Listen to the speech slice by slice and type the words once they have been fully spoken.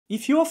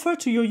If you offer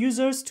to your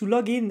users to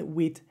log in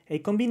with a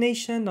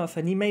combination of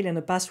an email and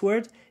a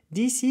password,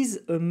 this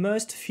is a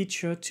must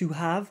feature to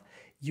have.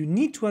 You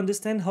need to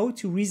understand how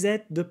to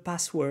reset the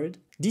password.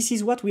 This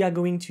is what we are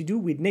going to do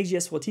with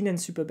Nextjs 14 and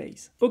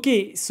Supabase.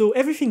 Okay, so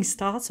everything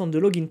starts on the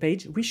login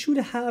page. We should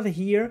have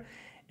here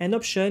an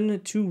option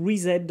to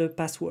reset the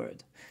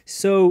password.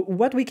 So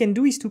what we can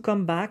do is to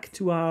come back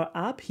to our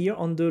app here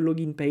on the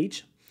login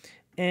page.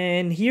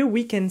 And here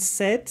we can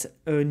set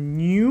a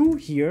new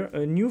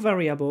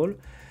variable,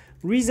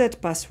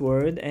 reset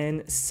password,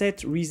 and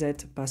set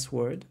reset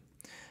password.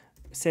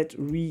 Set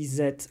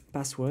reset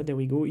password, there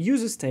we go.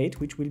 User state,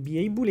 which will be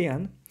a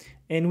boolean,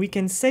 and we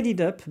can set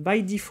it up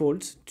by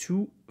default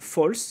to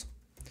false.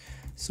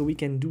 So we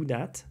can do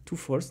that to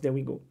false, there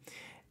we go.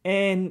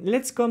 And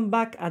let's come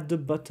back at the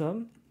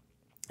bottom.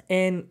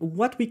 And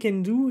what we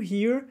can do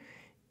here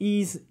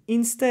is,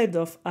 instead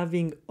of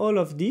having all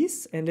of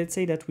this, and let's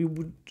say that we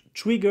would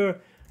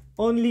trigger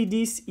only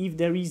this if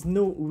there is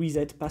no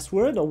reset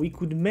password, or we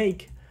could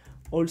make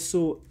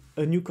also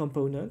a new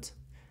component.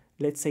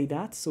 Let's say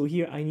that. So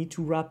here I need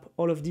to wrap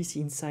all of this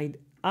inside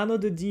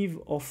another div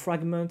or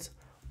fragment,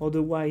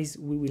 otherwise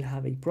we will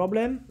have a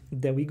problem.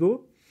 There we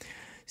go.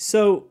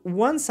 So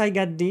once I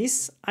got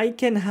this, I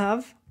can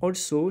have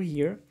also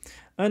here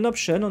an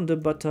option on the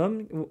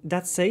bottom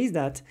that says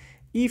that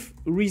if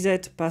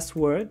reset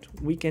password,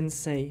 we can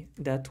say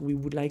that we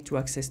would like to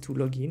access to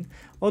login.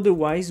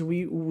 Otherwise,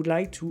 we would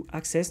like to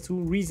access to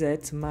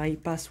reset my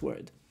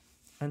password.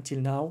 Until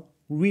now,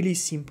 really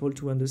simple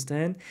to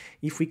understand.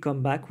 If we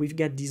come back, we've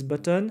got this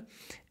button,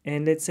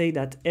 and let's say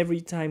that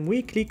every time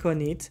we click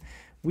on it,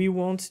 we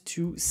want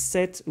to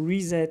set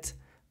reset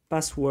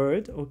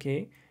password,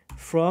 okay,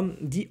 from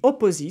the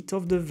opposite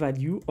of the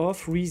value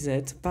of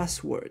reset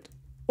password.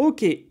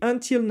 Okay,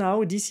 until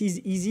now, this is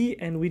easy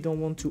and we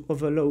don't want to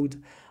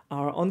overload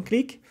our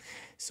onClick.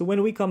 So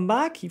when we come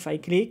back, if I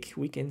click,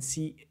 we can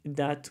see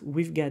that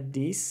we've got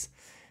this.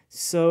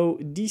 So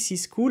this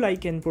is cool. I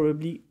can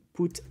probably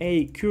put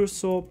a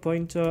cursor,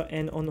 pointer,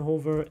 and on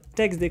hover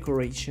text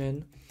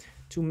decoration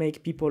to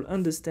make people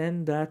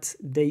understand that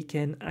they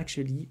can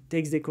actually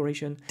text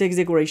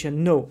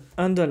decoration, no,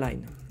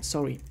 underline,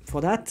 sorry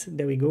for that,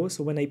 there we go.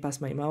 So when I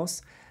pass my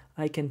mouse,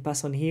 I can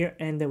pass on here,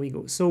 and there we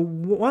go. So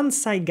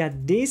once I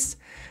got this,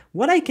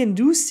 what I can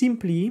do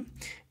simply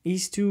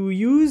is to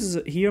use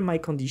here my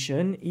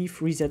condition,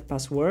 if reset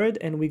password,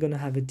 and we're gonna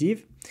have a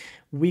div.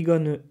 We're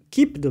gonna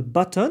keep the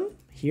button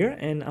here,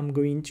 and I'm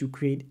going to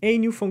create a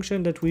new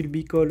function that will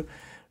be called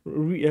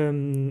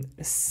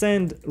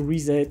send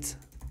reset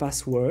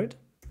password.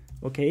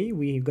 Okay,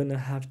 we're gonna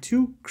have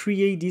to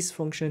create this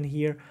function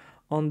here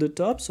on the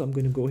top. So I'm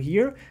gonna go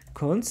here,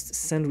 const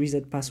send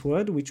reset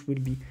password, which will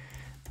be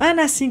an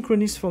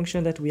asynchronous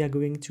function that we are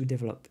going to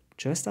develop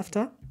just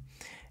after.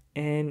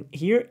 And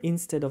here,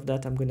 instead of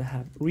that, I'm gonna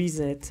have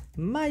reset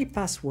my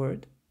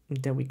password.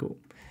 There we go.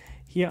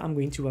 Here, I'm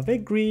going to have a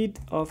grid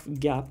of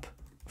gap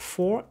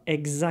 4,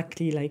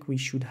 exactly like we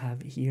should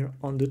have here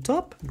on the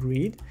top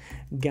grid,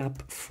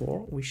 gap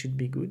 4, we should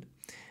be good.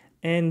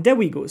 And there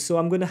we go. So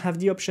I'm gonna have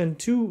the option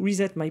to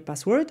reset my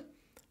password.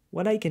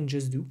 What I can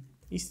just do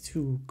is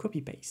to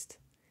copy paste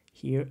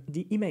here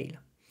the email.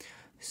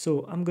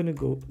 So I'm gonna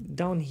go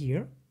down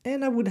here,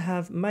 and I would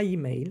have my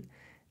email,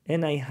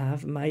 and I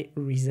have my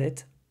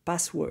reset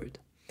password.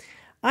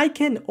 I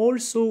can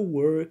also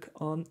work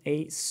on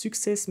a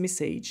success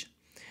message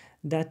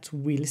that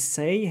will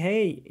say,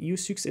 hey, you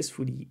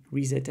successfully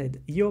resetted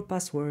your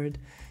password.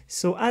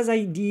 So as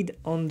I did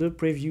on the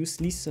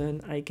previous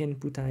lesson, I can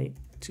put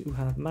to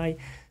have my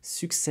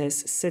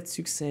success, set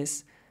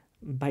success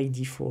by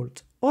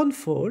default on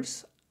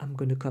false. I'm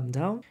gonna come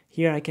down.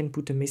 Here I can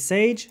put a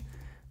message,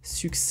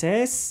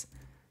 success,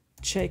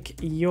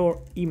 check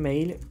your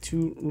email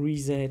to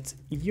reset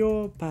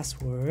your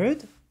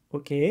password.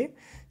 Okay,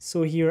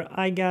 so here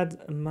I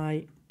got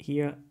my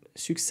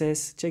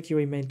success, check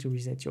your email to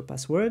reset your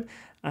password.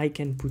 I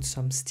can put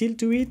some style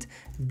to it,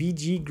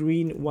 bg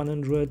green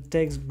 100,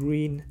 text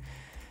green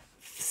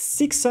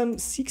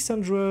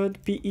 600,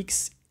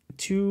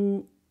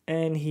 px2,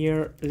 and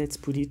here let's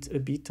put it a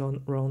bit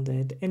on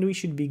rounded, and we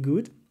should be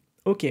good.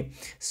 Okay,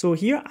 so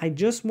here I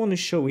just want to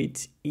show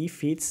it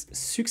if it's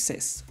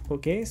success.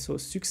 Okay, so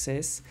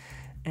success,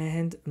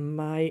 and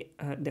my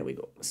there we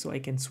go. So I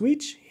can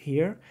switch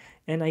here,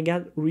 and I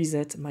got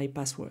reset my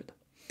password.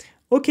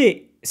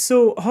 Okay,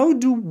 so how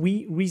do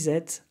we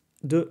reset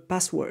the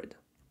password?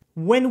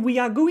 When we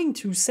are going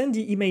to send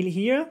the email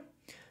here,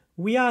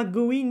 we are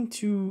going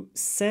to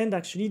send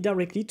actually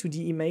directly to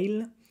the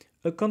email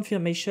a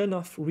confirmation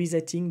of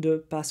resetting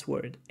the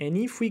password. And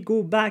if we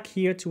go back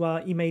here to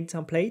our email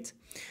template,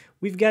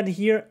 we've got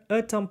here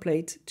a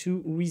template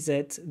to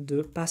reset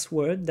the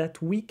password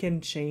that we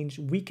can change.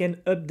 We can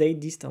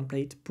update this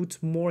template,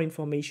 put more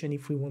information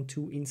if we want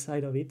to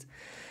inside of it.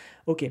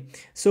 Okay,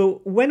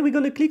 so when we're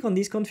going to click on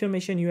this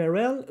confirmation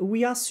URL,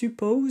 we are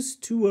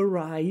supposed to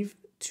arrive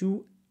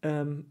to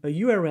a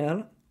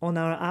URL on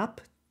our app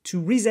to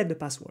reset the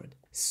password.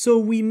 So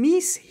we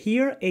miss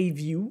here a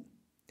view,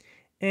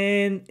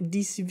 and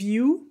this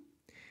view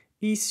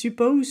is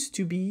supposed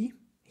to be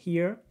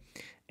here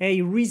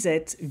a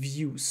reset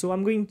view. So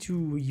I'm going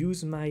to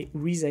use my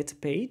reset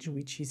page,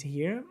 which is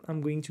here.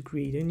 I'm going to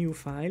create a new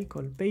file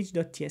called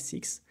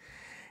page.tsx,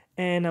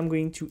 and I'm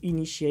going to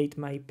initiate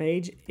my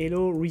page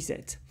hello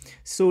reset.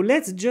 So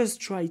let's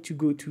just try to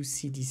go to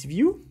see this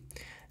view.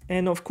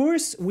 And of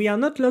course, we are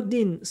not logged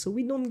in, so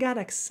we don't get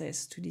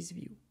access to this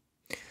view.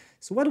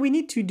 So what we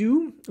need to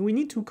do, we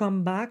need to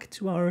come back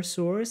to our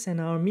source and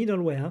our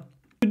middleware.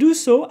 To do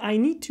so, I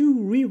need to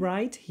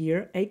rewrite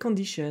here a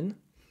condition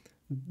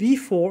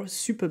before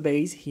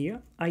Supabase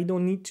here. I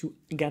don't need to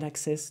get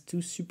access to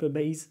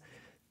Supabase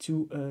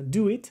to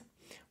do it.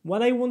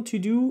 What I want to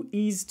do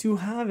is to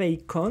have a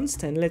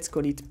const, and let's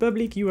call it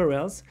public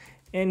URLs.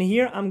 And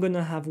here I'm going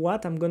to have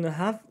what? I'm going to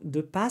have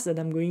the path that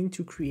I'm going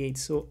to create.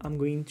 So I'm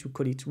going to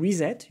call it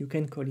reset. You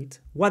can call it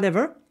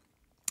whatever.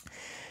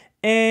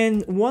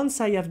 And once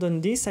I have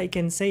done this, I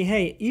can say,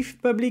 hey, if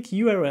public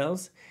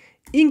URLs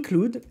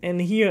include,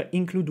 and here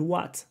include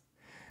what?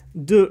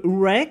 The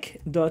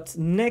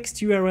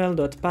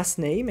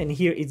rec.nexturl.pathname, and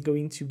here it's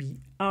going to be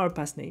our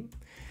pathname.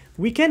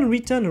 We can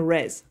return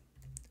res.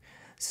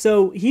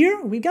 So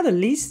here we got a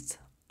list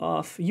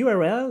of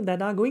URL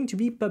that are going to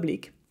be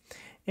public.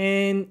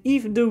 And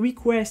if the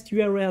request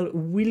URL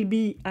will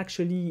be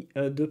actually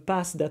the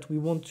path that we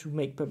want to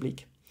make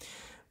public,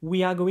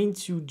 we are going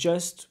to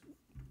just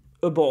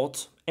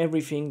abort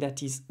everything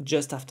that is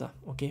just after,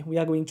 okay? We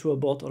are going to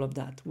abort all of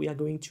that. We are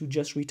going to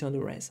just return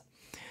the res.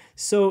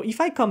 So if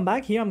I come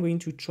back here, I'm going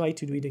to try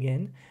to do it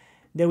again.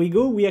 There we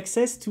go, we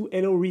access to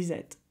hello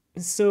reset.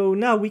 So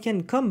now we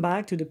can come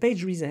back to the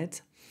page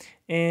reset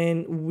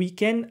and we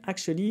can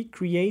actually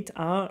create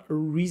our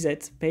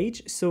reset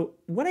page. So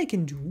what I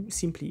can do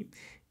simply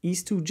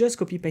is to just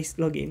copy paste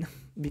login,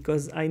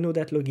 because I know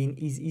that login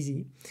is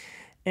easy.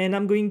 And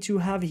I'm going to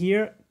have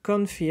here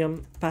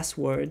confirm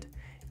password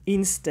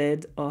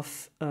instead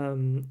of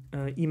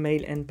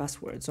email and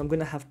password. So I'm going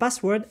to have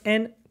password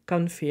and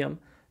confirm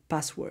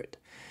password.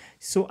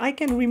 So I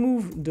can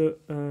remove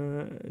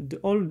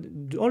all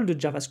the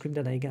JavaScript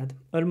that I got,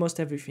 almost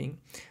everything.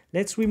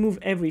 Let's remove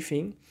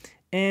everything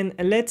and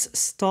let's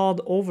start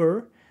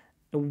over.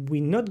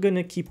 We're not going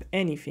to keep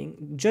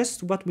anything.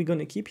 Just what we're going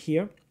to keep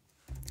here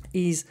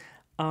is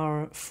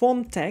our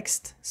form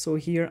text. So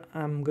here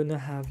I'm going to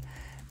have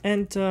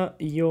enter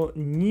your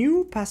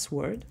new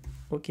password.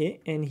 Okay,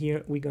 and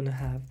here we're going to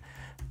have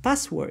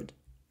password.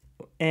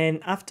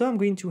 And after I'm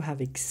going to have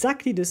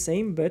exactly the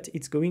same, but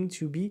it's going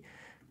to be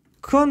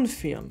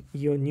confirm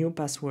your new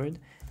password,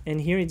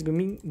 and here it's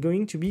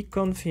going to be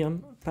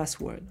confirm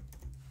password.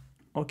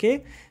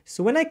 Okay,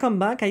 so when I come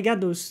back, I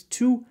got those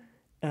two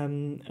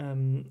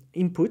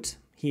input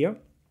here,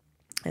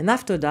 and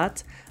after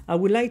that I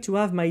would like to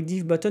have my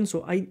div button.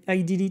 So I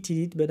deleted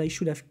it, but I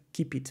should have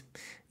keep it.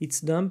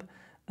 It's dumb.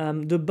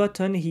 The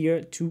button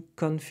here to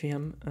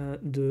confirm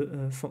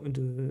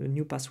the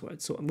new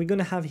password. So we're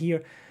gonna have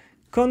here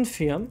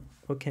confirm,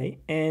 okay,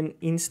 and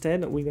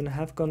instead we're gonna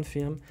have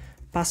confirm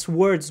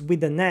passwords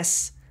with an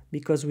S,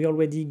 because we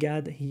already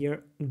got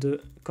here the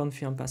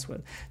confirm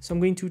password. So I'm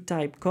going to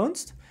type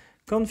const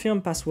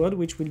confirm password,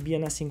 which will be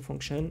an async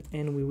function,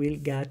 and we will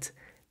get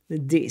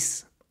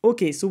this.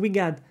 Okay, so we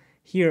got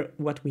here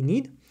what we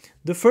need.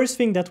 The first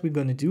thing that we're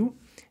gonna do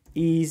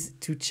is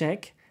to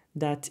check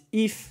that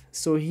if,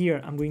 so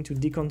here I'm going to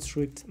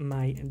deconstruct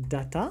my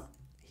data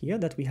here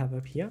that we have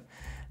up here,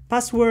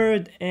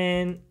 password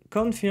and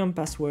confirm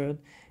password.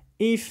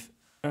 If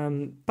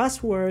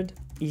password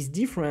is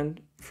different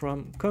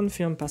from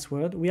confirm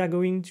password, we are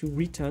going to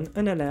return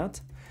an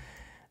alert.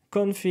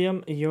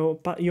 Confirm your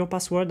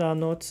password are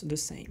not the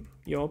same.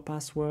 Your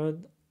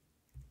passwords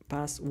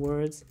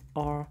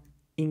are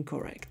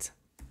incorrect.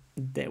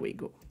 There we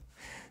go.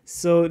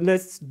 So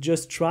let's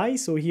just try.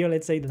 So here,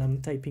 let's say that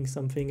I'm typing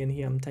something and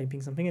here I'm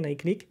typing something and I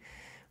click.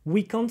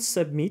 We can't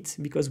submit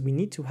because we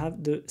need to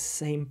have the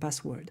same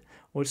password.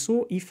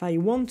 Also, if I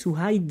want to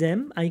hide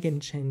them, I can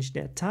change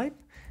their type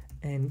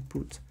and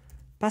put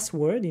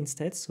password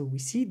instead. So we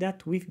see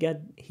that we've got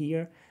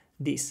here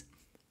this.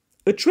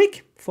 A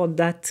trick for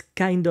that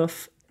kind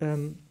of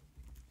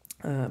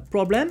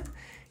problem.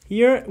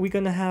 Here we're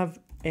gonna have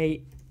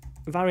a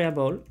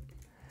variable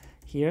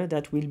here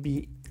that will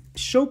be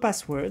show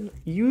password,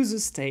 user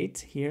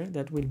state here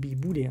that will be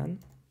Boolean,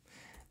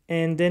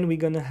 and then we're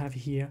gonna have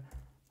here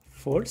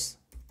false.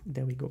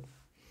 There we go.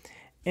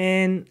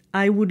 And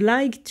I would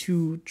like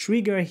to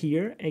trigger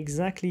here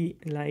exactly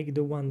like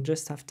the one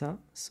just after.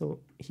 So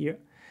here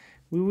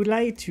we would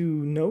like to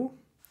know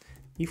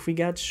if we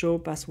got show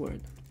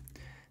password.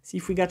 See,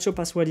 if we got show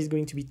password is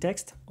going to be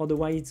text,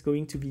 otherwise it's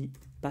going to be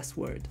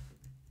password.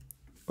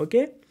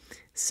 Okay,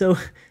 so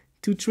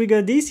to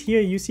trigger this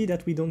here, you see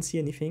that we don't see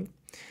anything.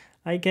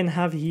 I can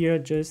have here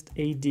just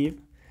a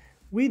div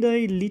with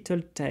a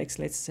little text.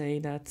 Let's say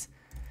that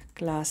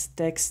class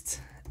text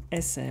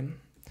sm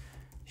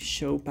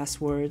show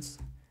passwords,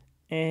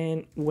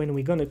 and when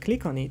we're gonna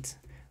click on it,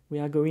 we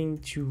are going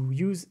to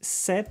use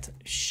set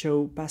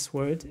show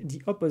password,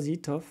 the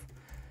opposite of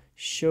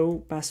show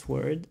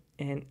password.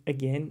 And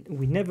again,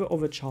 we never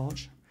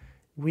overcharge.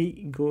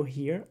 we go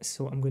here.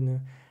 So I'm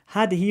gonna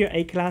add here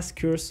a class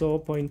cursor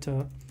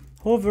pointer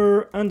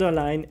hover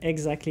underline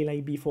exactly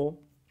like before.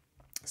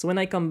 So when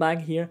I come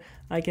back here,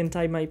 I can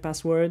type my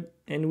password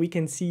and we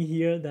can see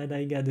here that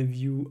I got a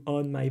view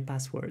on my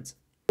passwords.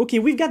 Okay,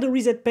 we've got the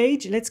reset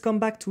page. Let's come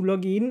back to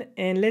login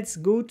and let's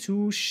go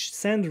to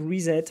send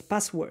reset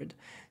password.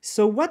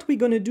 So what we're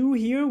going to do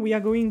here, we are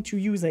going to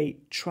use a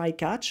try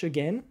catch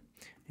again,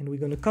 and we're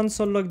going to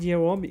console log the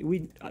error.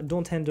 We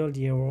don't handle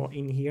the error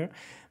in here,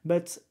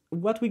 but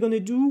what we're going to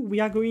do, we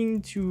are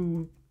going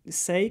to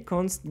say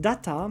const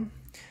data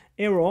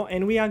error,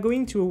 and we are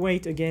going to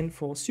wait again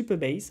for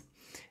Supabase,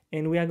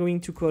 and we are going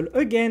to call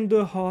again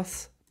the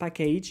auth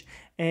package,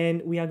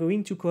 and we are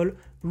going to call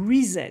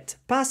reset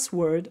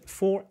password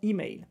for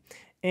email.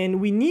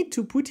 And we need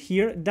to put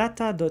here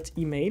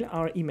data.email,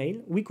 our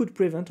email. We could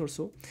prevent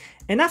also.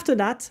 And after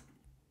that,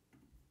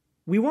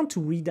 we want to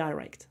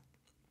redirect.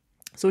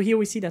 So here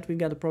we see that we've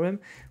got a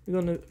problem.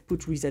 We're going to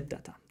put reset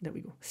data. There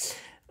we go.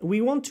 We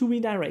want to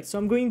redirect. So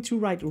I'm going to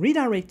write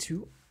redirect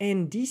to,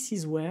 and this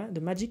is where the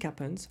magic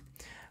happens.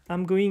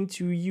 I'm going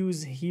to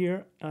use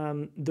here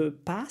the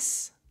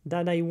path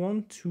that I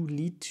want to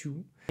lead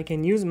to. I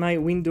can use my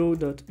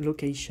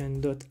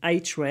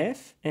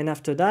window.location.href, and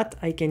after that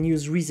I can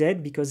use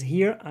reset because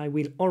here I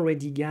will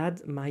already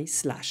get my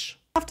slash.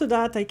 After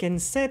that I can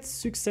set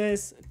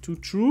success to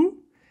true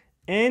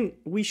and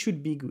we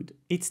should be good.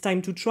 It's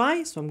time to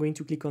try, so I'm going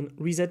to click on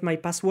reset my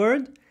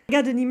password. I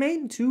got an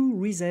email to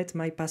reset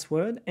my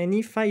password, and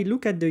if I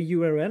look at the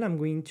URL, I'm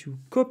going to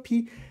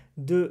copy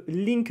the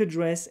link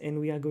address and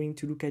we are going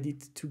to look at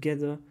it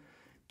together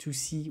to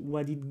see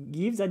what it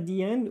gives at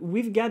the end.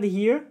 We've got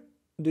here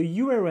the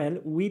URL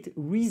with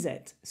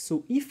reset.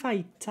 So if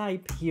I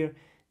type here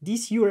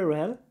this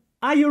URL,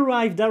 I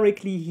arrive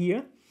directly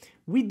here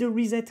with the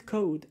reset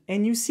code.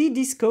 And you see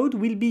this code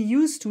will be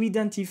used to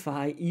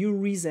identify your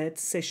reset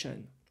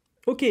session.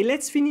 Okay,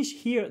 let's finish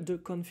here the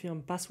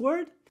confirm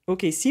password.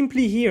 Okay,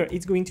 simply here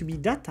it's going to be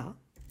data,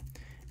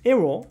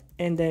 error,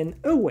 and then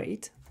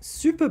await,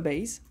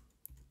 Supabase.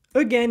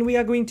 Again, we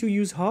are going to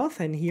use auth,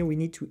 and here we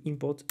need to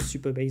import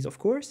Supabase, of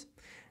course.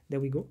 There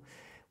we go.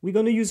 We're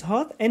going to use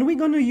auth, and we're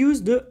going to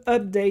use the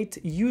update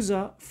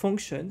user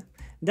function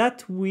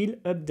that will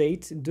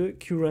update the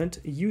current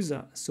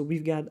user. So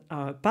we've got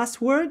our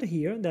password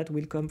here that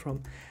will come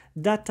from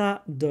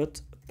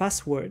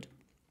data.password.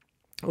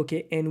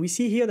 Okay, and we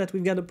see here that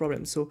we've got a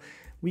problem. So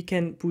we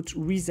can put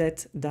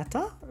reset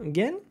data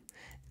again,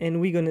 and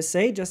we're going to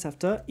say just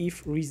after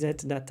if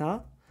reset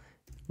data,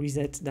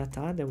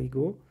 there we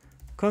go.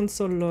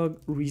 Console log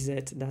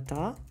reset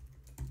data,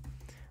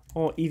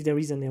 or if there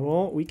is an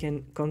error, we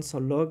can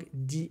console log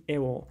the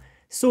error.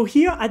 So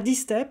here at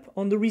this step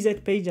on the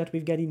reset page that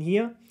we've got in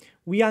here,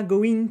 we are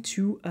going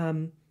to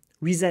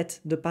reset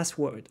the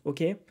password,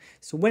 okay?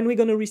 So when we're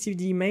going to receive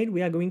the email,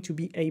 we are going to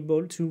be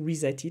able to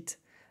reset it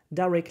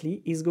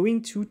directly. It's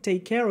going to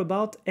take care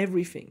about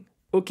everything.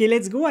 Okay,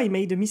 let's go. I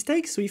made a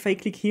mistake. So if I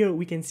click here,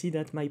 we can see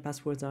that my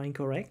passwords are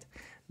incorrect.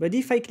 But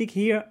if I click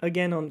here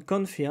again on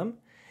confirm,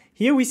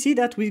 here we see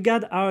that we've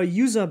got our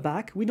user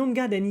back. We don't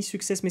get any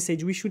success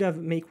message. We should have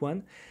make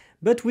one,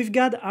 but we've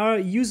got our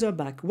user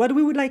back. What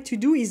we would like to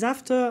do is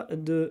after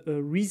the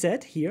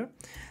reset here,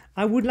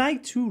 I would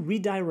like to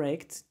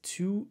redirect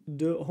to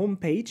the home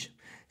page.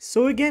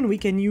 So again, we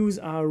can use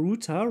our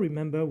router.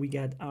 Remember, we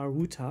got our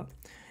router,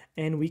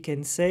 and we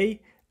can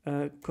say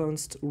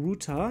const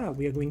router.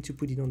 We are going to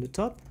put it on the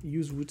top.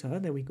 Use router.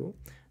 There we go.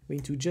 We're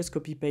going to just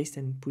copy paste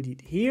and put it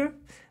here.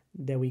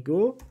 There we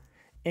go.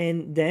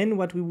 And then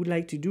what we would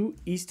like to do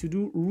is to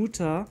do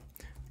router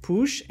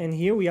push, and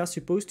here we are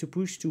supposed to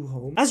push to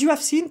home. As you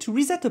have seen, to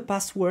reset a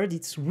password,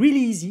 it's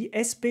really easy,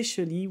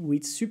 especially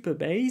with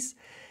Supabase.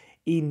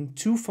 In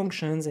 2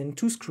 functions and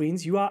 2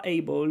 screens, you are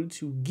able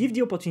to give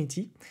the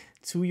opportunity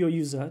to your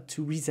user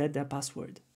to reset their password.